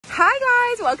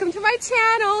Hi guys, welcome to my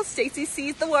channel, Stacey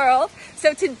Sees the World.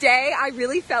 So today I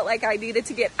really felt like I needed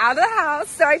to get out of the house,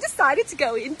 so I decided to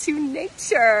go into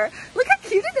nature. Look how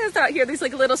cute it is out here. There's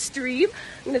like a little stream.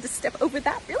 I'm gonna just step over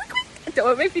that really quick. I don't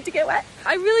want my feet to get wet.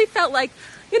 I really felt like,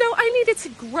 you know, I needed to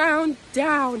ground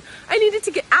down. I needed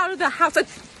to get out of the house.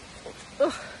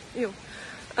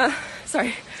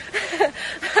 Sorry.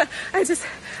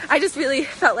 I just really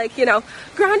felt like, you know,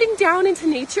 grounding down into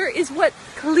nature is what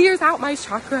clears out my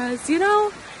chakras, you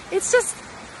know? It's just,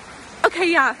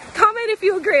 okay, yeah, comment if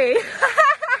you agree.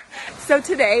 So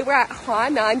today we're at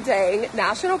Hua-Nan-Dang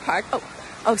National Park.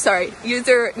 Oh, sorry,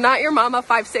 user not your mama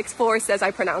 564 says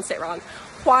I pronounced it wrong.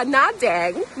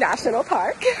 Hua-Nan-Dang National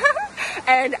Park.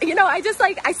 And you know, I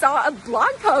saw a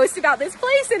blog post about this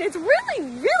place and it's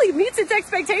really meets its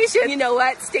expectation. You know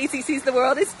what? Stacey Sees the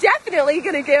World is definitely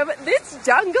gonna give this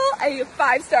jungle a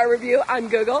 5-star review on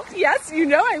Google. Yes, you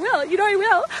know I will. You know I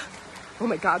will. Oh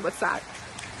my God, what's that?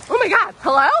 Oh my God,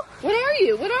 hello? What are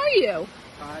you? What are you?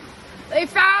 God. They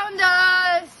found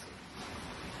us!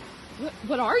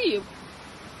 What are you?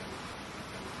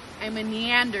 I'm a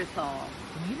Neanderthal.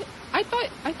 What? I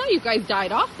thought you guys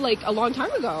died off like a long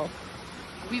time ago.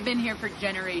 We've been here for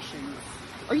generations.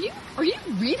 Are you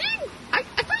reading? I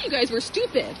thought you guys were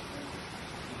stupid.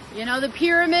 You know the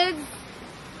pyramids?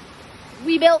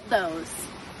 We built those.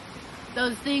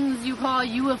 Those things you call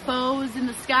UFOs in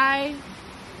the sky?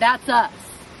 That's us.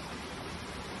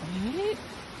 What?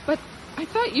 But I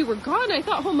thought you were gone. I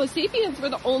thought Homo sapiens were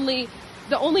the only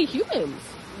humans.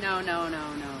 No.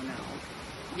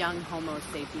 Young Homo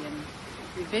sapien.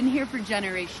 We've been here for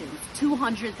generations,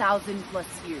 200,000 plus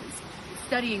years,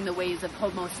 studying the ways of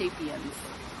Homo sapiens.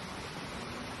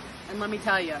 And let me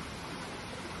tell you,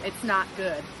 it's not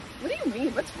good. What do you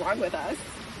mean? What's wrong with us?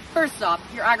 First off,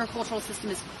 your agricultural system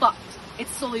is fucked.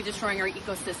 It's slowly destroying our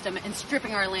ecosystem and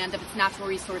stripping our land of its natural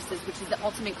resources, which is the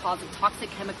ultimate cause of toxic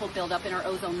chemical buildup in our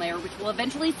ozone layer, which will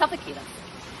eventually suffocate us.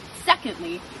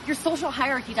 Secondly, your social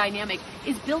hierarchy dynamic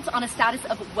is built on a status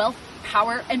of wealth,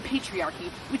 power, and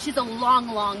patriarchy, which is a long,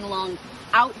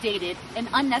 outdated and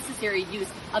unnecessary use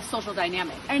of social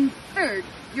dynamic. And third,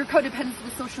 your codependence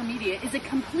with social media is a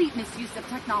complete misuse of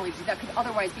technology that could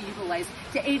otherwise be utilized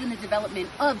to aid in the development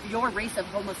of your race of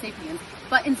Homo sapiens,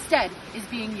 but instead is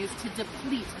being used to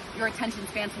deplete your attention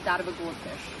span to that of a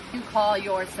goldfish. You call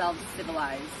yourselves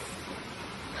civilized.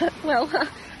 Well,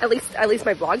 at least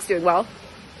my blog's doing well.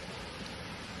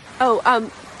 Oh,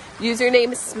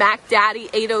 username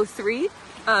SmackDaddy803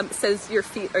 says your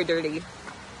feet are dirty.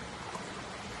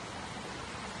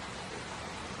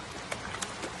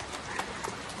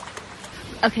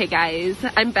 Okay guys,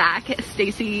 I'm back.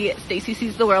 Stacey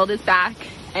Sees the World is back,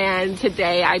 and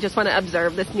today I just want to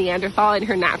observe this Neanderthal in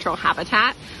her natural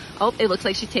habitat. Oh, it looks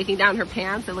like she's taking down her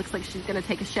pants. It looks like she's gonna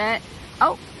take a shit.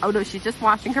 Oh no, she's just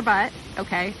washing her butt.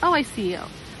 Okay. Oh, I see you.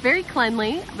 Very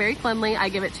cleanly, very cleanly. I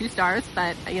give it 2 stars,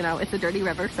 but you know, it's a dirty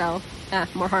river, so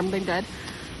more harm than good.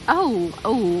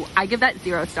 Oh, I give that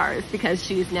 0 stars because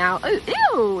she's now,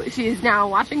 she's now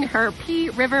washing her pee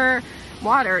river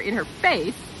water in her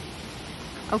face.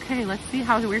 Okay, let's see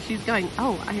where she's going.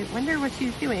 Oh, I wonder what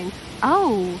she's doing.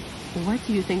 Oh, what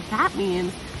do you think that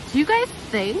means? Do you guys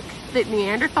think that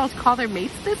Neanderthals call their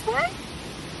mates this way?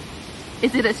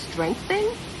 Is it a strength thing?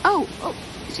 Oh,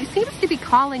 she seems to be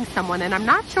calling someone and I'm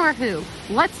not sure who.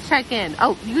 Let's check in.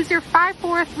 Oh, user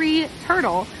 543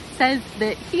 Turtle says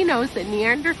that he knows that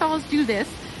Neanderthals do this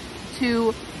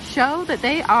to show that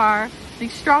they are the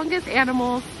strongest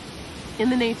animals in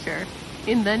the nature.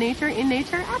 In nature?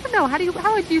 I don't know.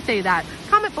 How would you say that?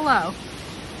 Comment below.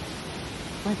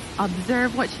 Let's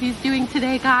observe what she's doing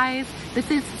today, guys. This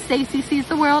is Stacey Sees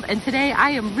the World, and today I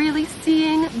am really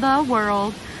seeing the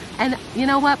world. And you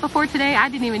know what? Before today, I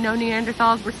didn't even know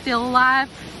Neanderthals were still alive,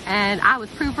 and I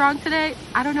was proved wrong today.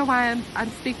 I don't know why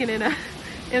I'm speaking in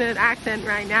an accent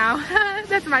right now.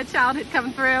 That's my childhood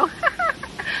coming through.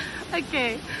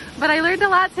 Okay, but I learned a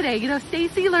lot today. You know,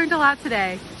 Stacey learned a lot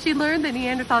today. She learned that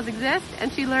Neanderthals exist,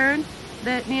 and she learned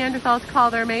that Neanderthals call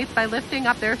their mates by lifting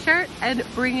up their shirt and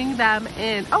bringing them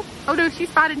in. Oh no, she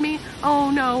spotted me. Oh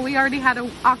no, we already had an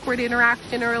awkward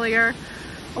interaction earlier.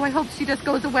 Oh, I hope she just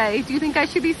goes away. Do you think I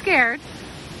should be scared?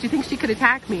 Do you think she could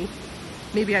attack me?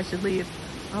 Maybe I should leave.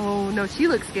 Oh no, she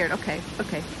looks scared. Okay.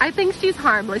 I think she's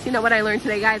harmless. You know what I learned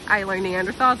today, guys? I learned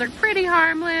Neanderthals are pretty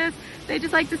harmless. They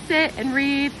just like to sit and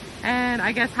read and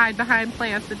I guess hide behind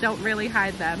plants that don't really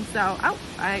hide them. So,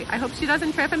 I hope she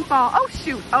doesn't trip and fall. Oh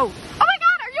shoot, oh my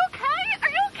God, are you okay? Are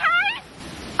you okay?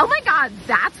 Oh my God,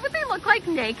 that's what they look like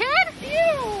naked?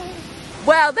 Ew.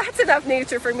 Well, that's enough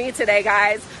nature for me today,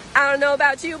 guys. I don't know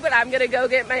about you, but I'm gonna go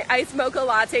get my iced mocha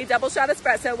latte double shot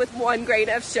espresso with 1 grain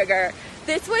of sugar.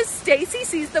 This was Stacey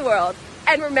Sees the World.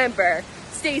 And remember,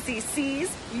 Stacey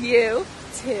sees you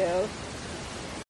too.